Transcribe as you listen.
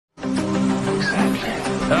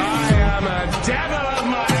devil of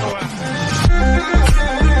my world.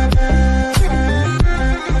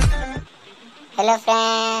 Hello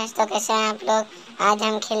friends, तो कैसे हैं आप लोग। आज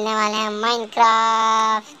हम खेलने वाले हैं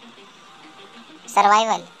माइनक्राफ्ट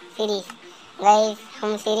सर्वाइवल सीरीज। गाइस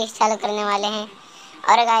हम सीरीज चालू करने वाले हैं।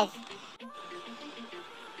 और गाइस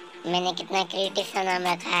मैंने कितना क्रिएटिव सा नाम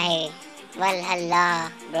रखा है, वलहल्ला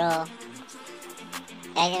ब्रो।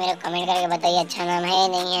 गाइस मेरे को कमेंट करके बताइए अच्छा नाम है या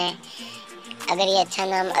नहीं है। अगर ये अच्छा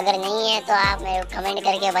नाम अगर नहीं है तो आप मेरे को कमेंट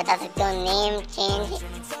करके बता सकते हो।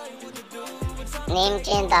 नेम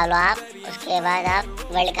चेंज डालो आप, उसके बाद आप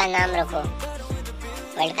वर्ल्ड का नाम रखो,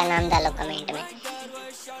 वर्ल्ड का नाम डालो कमेंट में।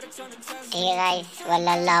 ठीक है गाइस,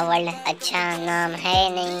 वल्लल्ला वर्ल्ड अच्छा नाम है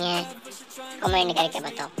नहीं है कमेंट करके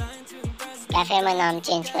बताओ, या फिर मैं नाम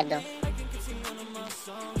चेंज कर दूं।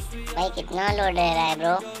 भाई कितना लोड ले रहा है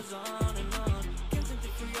ब्रो,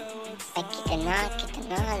 भाई कितना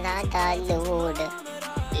ज़्यादा लोड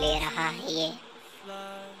ले रहा है ये।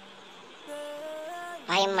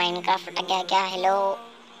 भाई माइनक्राफ्ट क्या क्या। हेलो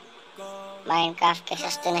माइनक्राफ्ट के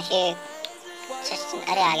सस्ते नशे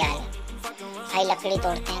अरे आ गया। भाई लकड़ी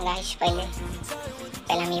तोड़ते हैं गाइस, पहले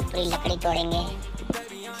हम ये पूरी लकड़ी तोड़ेंगे।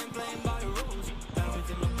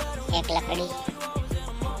 एक लकड़ी,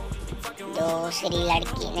 दूसरी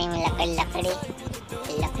लड़की नहीं लकड़ी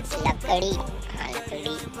हाँ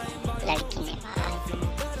लकड़ी लड़की ने।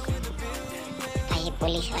 भाई ये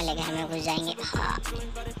पुलिस वाले घर में घुस जाएंगे। हाँ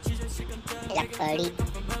लकड़ी,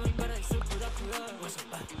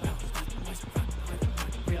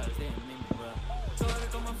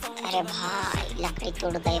 अरे भाई लकड़ी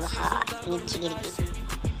टूट गई भाई, नीचे गिर गई।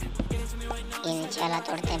 ये नीचे वाला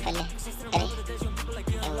तोड़ते हैं पहले। अरे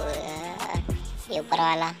ये ऊपर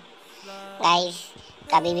वाला। गाइस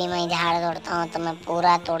कभी भी मैं झाड़ तोड़ता हूँ तो मैं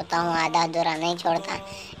पूरा तोड़ता हूँ, आधा अधूरा नहीं छोड़ता।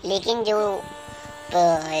 लेकिन जो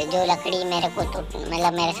लकड़ी मेरे को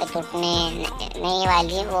मतलब मेरे से टूटने नहीं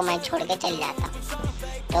वाली है वो मैं छोड़ के चल जाता हूँ।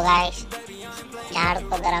 तो गाइस झाड़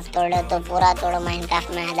को अगर आप तोड़ो तो पूरा तोड़ो,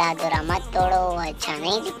 माइनक्राफ्ट में आधा अधूरा मत तोड़ो, वो अच्छा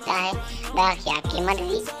नहीं दिखता है। बाकी आपकी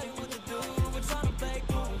मर्जी।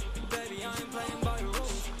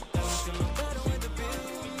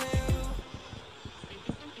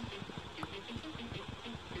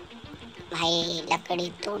 भाई लकड़ी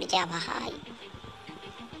टूट जा भाई।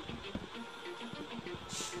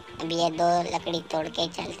 अब ये 2 लकड़ी तोड़ के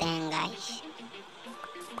चलते हैं गाइस।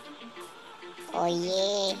 ओ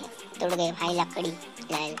ये टूट गई भाई लकड़ी।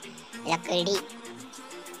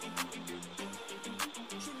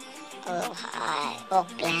 ओ भाई ओ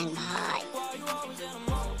प्लान भाई।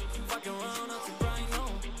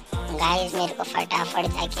 गाइस मेरे को फटाफट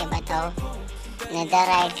जाके बताओ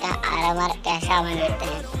नेदरराइट का आर्मर कैसा बनाते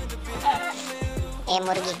हैं। ये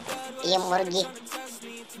मुर्गी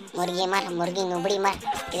मर, मुर्गी नुबड़ी मर।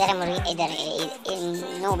 इधर है मुर्गी, इधर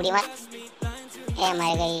नुबड़ी मर। ये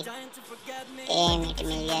मर गई। ये मीट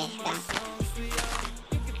मिल गया इसका।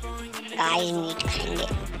 गाइस मीट खाएंगे।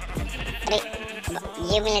 अरे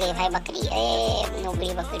ये मिल रही भाई बकरी। ए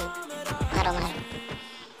नुबड़ी बकरी, मारो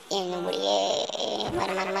ये नुबड़ी, मर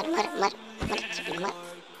चिपड़ी मर।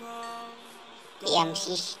 ये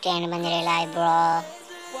एमसी स्टैंड बन रहा है ब्रो।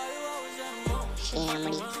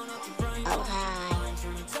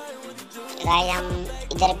 भाई हम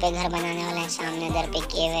इधर पे घर बनाने वाले हैं, सामने इधर पे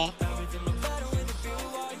केव है।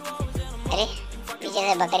 अरे पीछे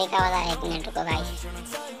से बकरी का आवाज है। 1 मिनट रुको गाइस,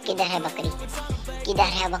 किधर है बकरी, किधर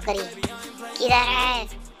है बकरी, किधर है,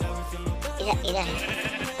 इधर है।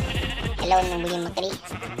 हेलो नुबड़ी बकरी,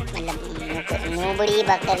 मतलब नुबड़ी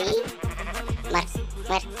बकरी मर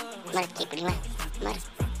चिपड़ी मर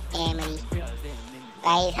ए मरी।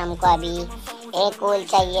 गाइस हमको अभी एक फूल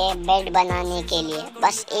चाहिए बेड बनाने के लिए,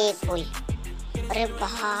 बस एक फूल। अरे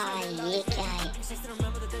भाई ये क्या है।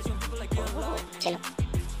 चलो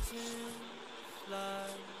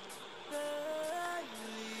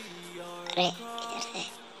अरे इधर से।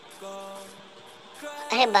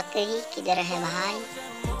 अरे बकरी किधर है भाई,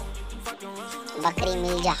 बकरी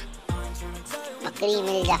मिल जा, बकरी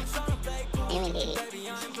मिल जा। नहीं मिलेगी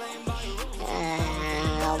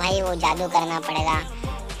भाई, वो जादू करना पड़ेगा।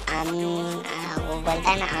 वो बोलता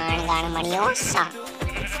है ना आण गाण मणियों सा।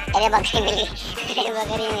 अरे बकरी मिल गई, अरे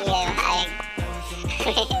बकरी मिल गई भाई।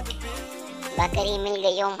 बकरी मिल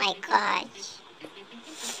गई। ओ माय गॉड,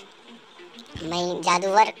 मैं जादू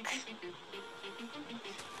वर्क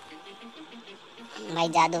भाई,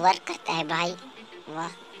 जादू वर्क करता है भाई, वाह।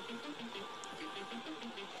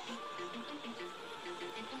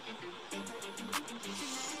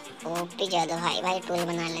 ओपी जादू भाई टूल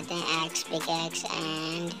बना लेते हैं। एक्स पिकैक्स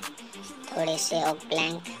एंड थोड़े से ओक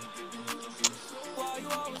प्लैंक।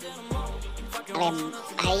 अरे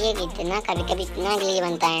भाई ये इतना कभी कभी इतना ग्लिच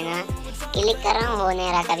बनता है ना, क्लिक कर रहा हूँ हो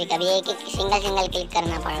नहीं रहा, कभी कभी एक एक सिंगल क्लिक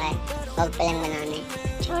करना पड़ रहा है बग प्लेन बनाने।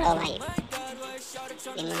 छोड़ो भाई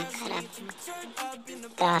दिमाग खराब।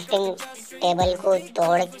 क्राफ्टिंग टेबल को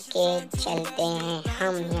तोड़ के चलते हैं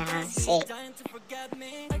हम यहाँ से।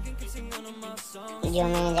 जो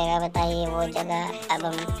मैंने जगह बताई है वो जगह अब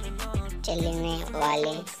हम चलने वाले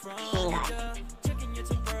हैं गाइस।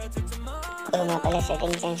 तो मैं पहले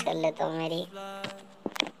सेटिंग चेंज कर लेता हूँ मेरी।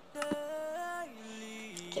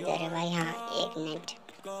 किधर है भाई? हाँ एक मिनट,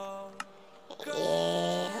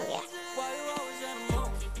 ये हो गया।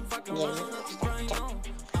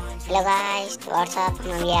 हेलो गाइस, व्हाट्सअप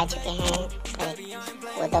हम अभी आ चुके हैं। अरे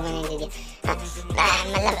वो तो मैंने दे दिया। हाँ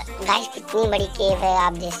मतलब गाइस कितनी बड़ी केव है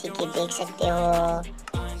आप जैसे कि देख सकते हो।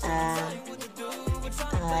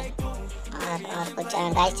 और कुछ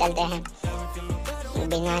गाइस चलते हैं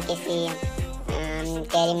बिना किसी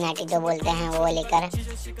कैरी नाटी जो बोलते हैं वो लेकर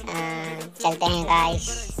चलते हैं गाइस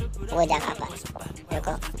वो जगह पर।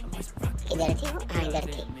 देखो किधर थी वो? हाँ इधर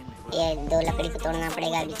थी। ये 2 लकड़ी को तोड़ना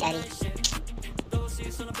पड़ेगा।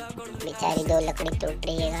 बेचारी 2 लकड़ी टूट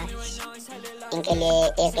रही है गाइस। इनके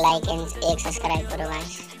लिए 1 लाइक एंड 1 सब्सक्राइब करो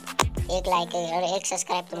गाइस। 1 लाइक और 1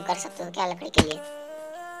 सब्सक्राइब तुम कर सकते हो क्या? लकड़ी के लिए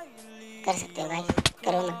कर सकते हो गाइस,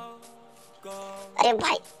 करो ना। अरे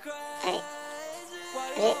भाई अरे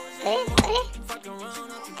अरे अरे अरे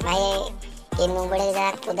भाई ये नुबड़े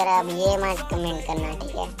जात उधर। अब ये मत कमेंट करना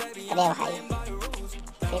ठीक है? अरे भाई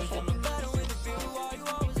फिर से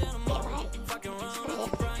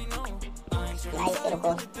भाई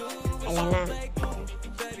रुको पहले ना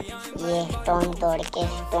ये स्टोन तोड़ के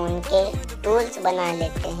स्टोन के टूल्स बना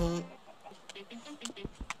लेते हैं।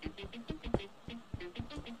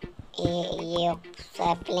 ये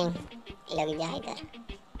सैपलिंग लग जाए इधर।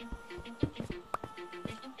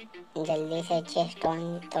 जल्दी से 6 स्टोन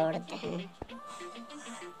तोड़ते हैं।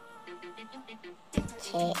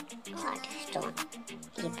 6-8 स्टोन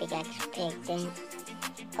ये पिकैक्स फेंकते हैं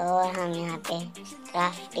और हम यहाँ पे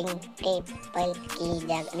क्राफ्टिंग टेबल की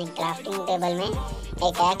जगह नहीं, क्राफ्टिंग टेबल में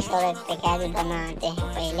एक एक्स और एक पिकैक्स बनाते हैं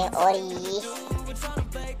पहले। और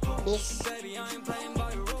इस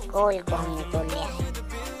कोल को हमने तोड़ लिया है,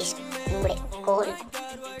 इस बड़े कोल।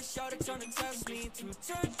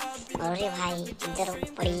 अरे भाई इधर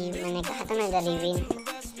पड़ी, मैंने कहा था ना इधर रिवीन,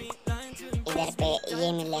 इधर पे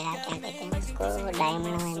ये मिलेगा क्या कहते हैं उसको,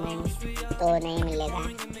 डायमंड तो नहीं मिलेगा।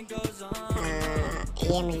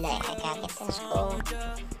 ये मिल जाएगा क्या कहते हैं उसको,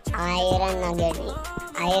 आयरन नगेट।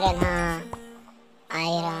 आयरन, हाँ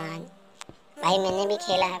आयरन। भाई मैंने भी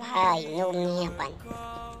खेला है भाई, नूब नहीं अपन।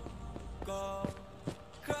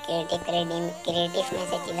 क्रिएटिव में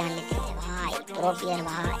से चीज़ा लेते थे भाई, प्रो प्लेयर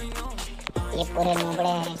भाई। ये पूरे नूबड़े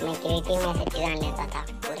हैं, मैं क्रिएटिव में से चीज़ा लेता था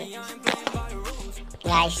पूरे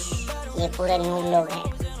गाइस। ये पूरे नूब लोग हैं,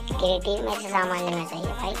 क्रिएटिव में से सामान लेना चाहिए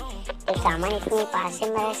भाई। तो सामान इतनी पास से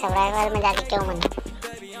मेरे सर्वाइवल में जाके क्यों बना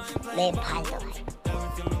बेफालतू भाई।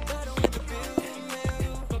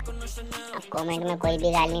 अब कमेंट में कोई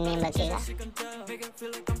भी गाली नहीं बचेगा।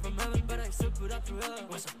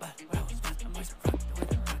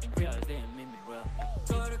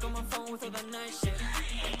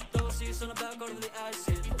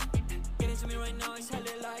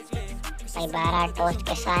 भाई 12 टोस्ट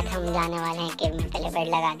के साथ हम जाने वाले हैं केव में। पहले बेड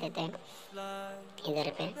लगा देते हैं इधर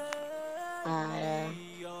पे और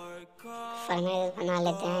फर्नेस बना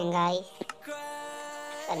लेते हैं गाइस।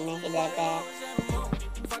 फर्नेस इधर पे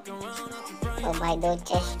तो भाई 2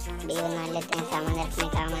 चेस्ट भी बना लेते हैं, सामान रखने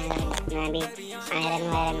का। मैं भी आयरन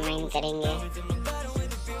वायरन माइन करेंगे।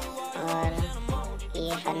 और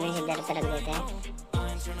ये फर्नेस इधर पे रख देते हैं,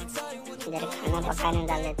 इधर खाना पकाने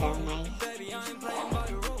डाल देते हैं गाइस।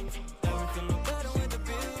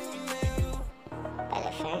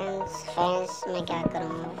 फैंस में क्या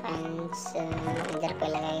करूँ, फैंस इधर पे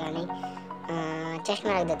लगाएगा नहीं, चेस्ट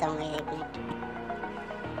में रख देता हूँ। 1 मिनट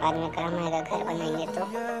बाद में काम आएगा, घर बनाएंगे तो।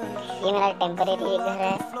 ये मेरा टेम्परेरी घर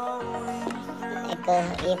है एक।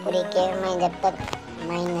 ये पूरी केव में जब तक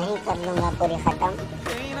मैं नहीं कर लूँगा पूरी ख़त्म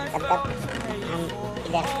तब तक हम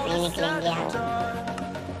इधर नहीं निकलेंगे। हम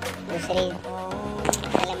दूसरी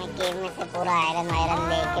पहले मैं केव में से पूरा आयरन वायरन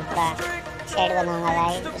लेके पूरा शेड बनाऊंगा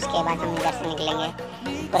गाइस। उसके बाद हम इधर से निकलेंगे,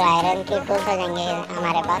 पूरा आयरन के टूल्स हो जाएंगे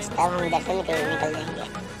हमारे पास, तब हम इधर से निकल जाएंगे।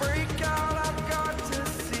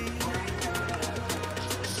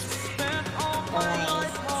 तो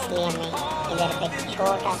इसलिए मैं इधर पे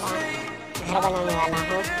छोटा सा घर बनाने वाला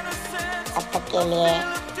हूँ। तब तक के लिए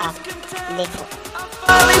आप देखो।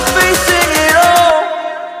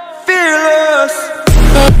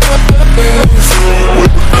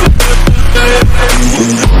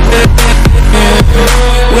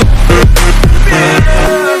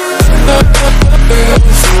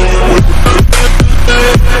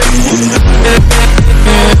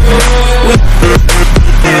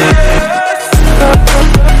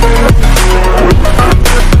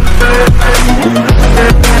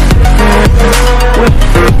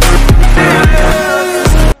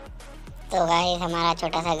 हमारा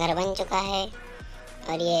छोटा सा घर बन चुका है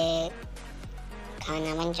और ये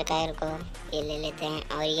खाना बन चुका है। रुको, ये ले लेते हैं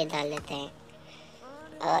और ये डाल लेते हैं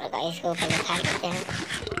और गाइस को ऊपर खा लेते हैं।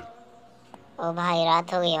 ओ भाई,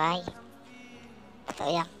 रात हो गई भाई,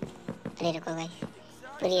 तो या अरे रुको गाइस,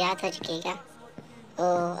 पूरी रात हो चुकी है क्या? ओ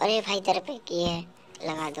अरे भाई, तेरे पे की है,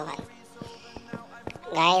 लगा दो भाई।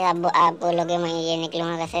 गाइस अब आप बोलोगे मैं ये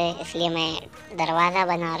निकलूँगा कैसे, इसलिए मैं दरवाज़ा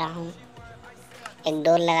बना रहा हूँ, एक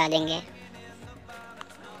डोर लगा देंगे।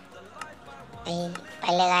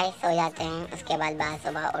 पहले गाइस सो जाते हैं, उसके बाद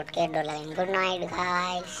सुबह उठ के डोर लगाएंगे। Good night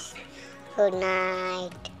guys, good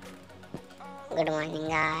night, good morning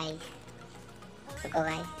guys. रुको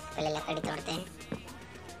गाइस, पहले लकड़ी तोड़ते हैं।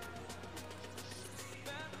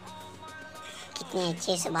 कितनी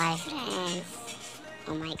अच्छी सुबह है फ्रेंड्स,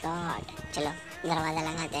 ओह माय गॉड। चलो दरवाज़ा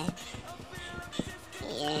लगाते हैं,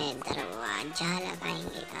 ये दरवाज़ा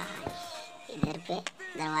लगाएंगे गाइस। इधर पे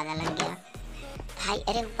दरवाज़ा लग गया भाई।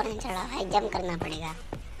 अरे ऊपर नहीं चढ़ा भाई, जंप करना पड़ेगा,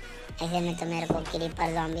 ऐसे में तो मेरे को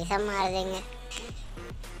क्रीपर ज़ॉम्बी सब मार देंगे।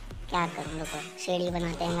 क्या करूँ, रुको सीढ़ी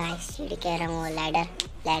बनाते हैं गाइस। सीढ़ी कह रहा हूँ, लैडर,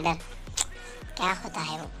 लैडर क्या होता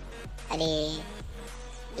है वो? अरे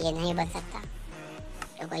ये नहीं बन सकता,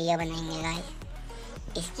 रुको ये बनाएंगे गाइस।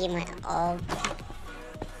 इसकी मैं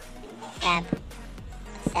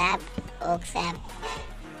ओक सैप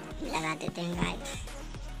लगा देते हैं गाइस।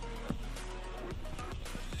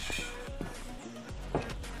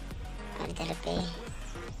 और इधर पे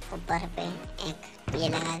ऊपर पे एक ये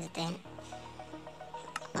लगा देते हैं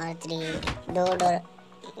और दो डोर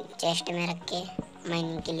चेस्ट में रख के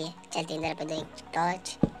माइनिंग के लिए चलते। इधर पे दो एक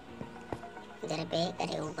टॉर्च, इधर पे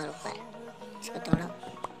अरे ऊपर इसको तोड़ो,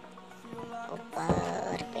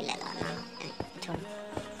 ऊपर पे लगाना, छोड़ो।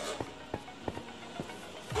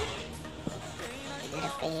 इधर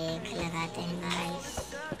पे एक लगाते हैं गाइस,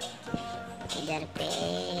 इधर पे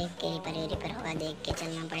क्रीपर होगा, देख के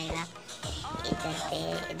चलना पड़ेगा। इधर पे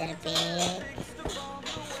फिर इधर पे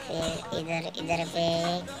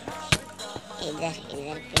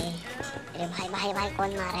अरे भाई कौन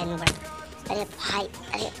मार रहा है नुबड़ा? अरे भाई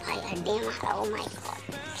हड्डी मारा, ओ माय गॉड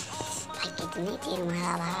भाई, कितने तीर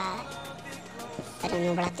मारा भाई। अरे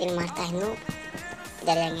नुबड़ा तीर मारता है नूब।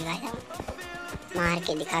 इधर जाएंगे गाइस, मार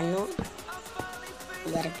के दिखा नूब।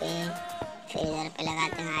 इधर पे फिर इधर पे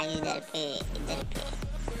लगाते हैं, इधर पे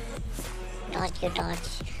टॉर्च की टॉर्च।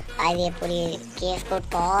 आज ये पूरी केस को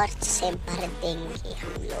टॉर्च से भर देंगे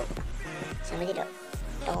हम लोग, समझ लो,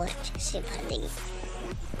 टॉर्च से भर देंगे।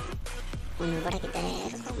 बड़ा किधर है?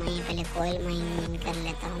 रुको मैं पहले कोयल माइनिंग कर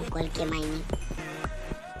लेता हूँ, कोयल की माइनिंग।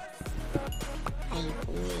 भाई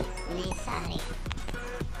इतने सारे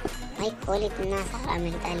भाई, कोयल इतना सारा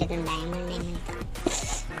मिलता है लेकिन डायमंड नहीं मिलता।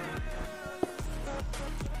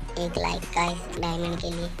 एक लाइक गाइस डायमंड के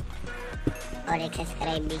लिए और एक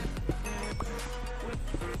सब्सक्राइब भी।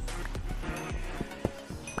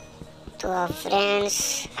 तो अब फ्रेंड्स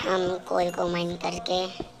हम कोयल को माइन करके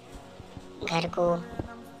घर को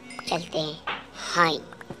चलते हैं। हाय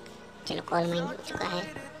चलो, कोयल माइन हो चुका है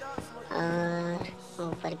और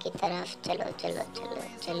ऊपर की तरफ चलो चलो चलो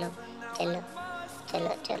चलो चलो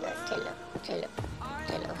चलो चलो चलो चलो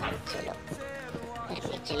चलो भाई, चलो घर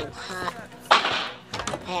पे चलो भाई।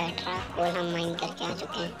 18 कोयल हम माइन करके आ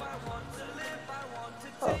चुके हैं।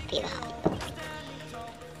 ओके भाई,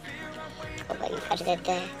 इसको बंद कर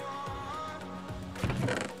देते हैं।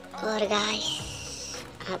 और गाइस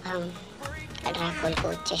अब हम 18 कोयल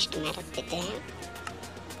को चेस्ट में रख देते हैं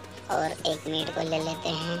और एक मीट को ले लेते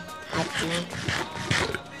हैं हाथ में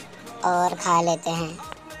और खा लेते हैं।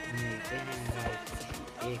 मिलते हैं गाइस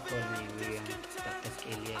एक और नई वीडियो में, तब तक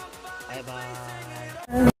के लिए बाय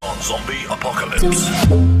बाय। Zombie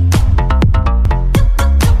apocalypse.